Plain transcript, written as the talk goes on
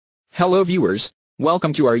Hello viewers,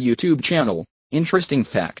 welcome to our YouTube channel, Interesting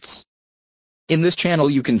Facts. In this channel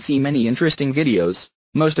you can see many interesting videos,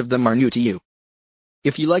 most of them are new to you.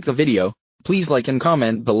 If you like the video, please like and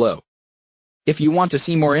comment below. If you want to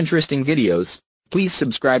see more interesting videos, please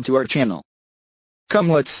subscribe to our channel. Come,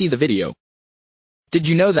 let's see the video. Did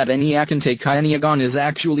you know that Eniacontekianiagon is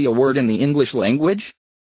actually a word in the English language?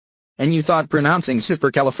 And you thought pronouncing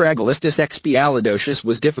supercalifragilisticexpialidocious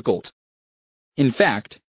was difficult? In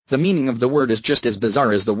fact, the meaning of the word is just as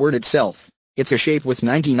bizarre as the word itself. It's a shape with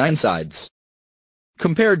 99 sides.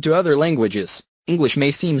 Compared to other languages, English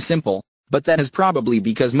may seem simple, but that is probably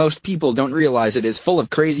because most people don't realize it is full of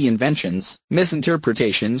crazy inventions,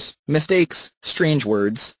 misinterpretations, mistakes, strange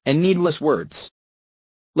words, and needless words.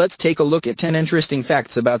 Let's take a look at 10 interesting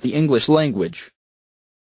facts about the English language.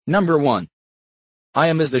 Number 1. I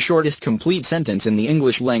am is the shortest complete sentence in the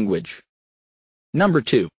English language. Number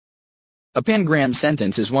 2. A pangram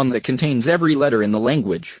sentence is one that contains every letter in the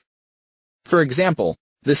language. For example,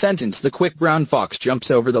 the sentence "the quick brown fox jumps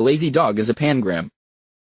over the lazy dog" is a pangram.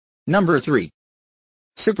 Number 3.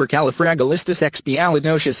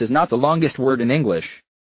 Supercalifragilisticexpialidocious is not the longest word in English.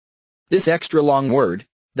 This extra long word,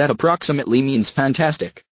 that approximately means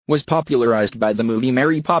fantastic, was popularized by the movie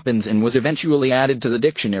Mary Poppins and was eventually added to the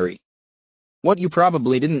dictionary. What you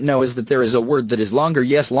probably didn't know is that there is a word that is longer,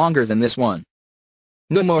 yes, longer than this one.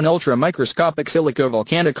 Pneumon-ultramicroscopic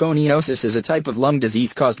silicovolcaniconiosis is a type of lung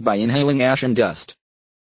disease caused by inhaling ash and dust.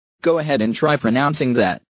 Go ahead and try pronouncing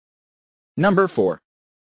that. Number 4.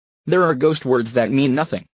 There are ghost words that mean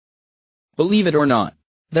nothing. Believe it or not,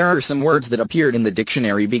 there are some words that appeared in the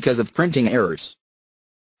dictionary because of printing errors.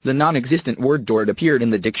 The non-existent word "dord" appeared in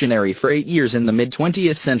the dictionary for 8 years in the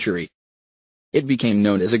mid-20th century. It became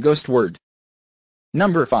known as a ghost word.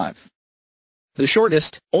 Number 5. The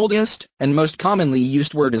shortest, oldest, and most commonly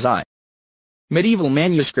used word is I. Medieval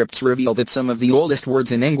manuscripts reveal that some of the oldest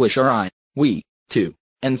words in English are I, we, two,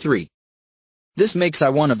 and three. This makes I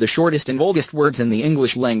one of the shortest and oldest words in the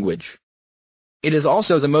English language. It is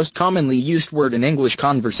also the most commonly used word in English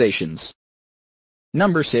conversations.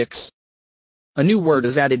 Number 6. A new word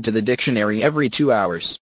is added to the dictionary every 2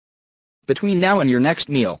 hours. Between now and your next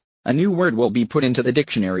meal, a new word will be put into the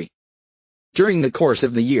dictionary. During the course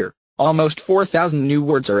of the year, almost 4,000 new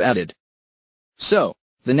words are added. So,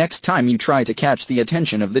 the next time you try to catch the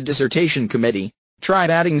attention of the dissertation committee, try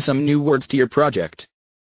adding some new words to your project.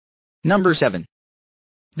 Number 7.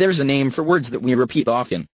 There's a name for words that we repeat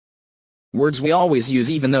often. Words we always use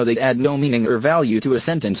even though they add no meaning or value to a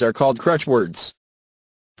sentence are called crutch words.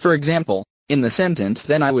 For example, in the sentence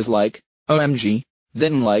 "then I was like, OMG,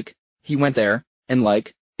 then like, he went there, and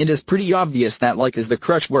like," it is pretty obvious that "like" is the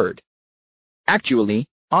crutch word. Actually,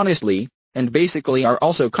 honestly, and basically are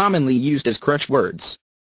also commonly used as crutch words.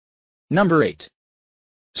 Number 8.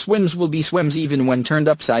 Swims will be swims even when turned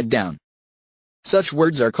upside down. Such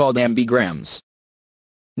words are called ambigrams.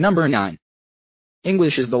 Number 9.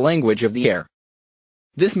 English is the language of the air.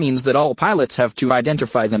 This means that all pilots have to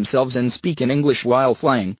identify themselves and speak in English while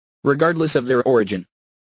flying, regardless of their origin.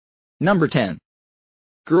 Number 10.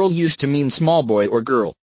 Girl used to mean small boy or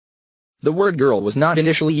girl. The word girl was not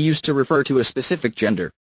initially used to refer to a specific gender.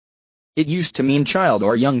 It used to mean child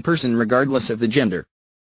or young person regardless of the gender.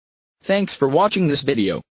 Thanks for watching this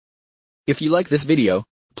video. If you like this video,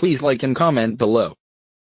 please like and comment below.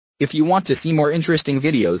 If you want to see more interesting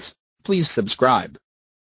videos, please subscribe.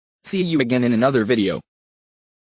 See you again in another video.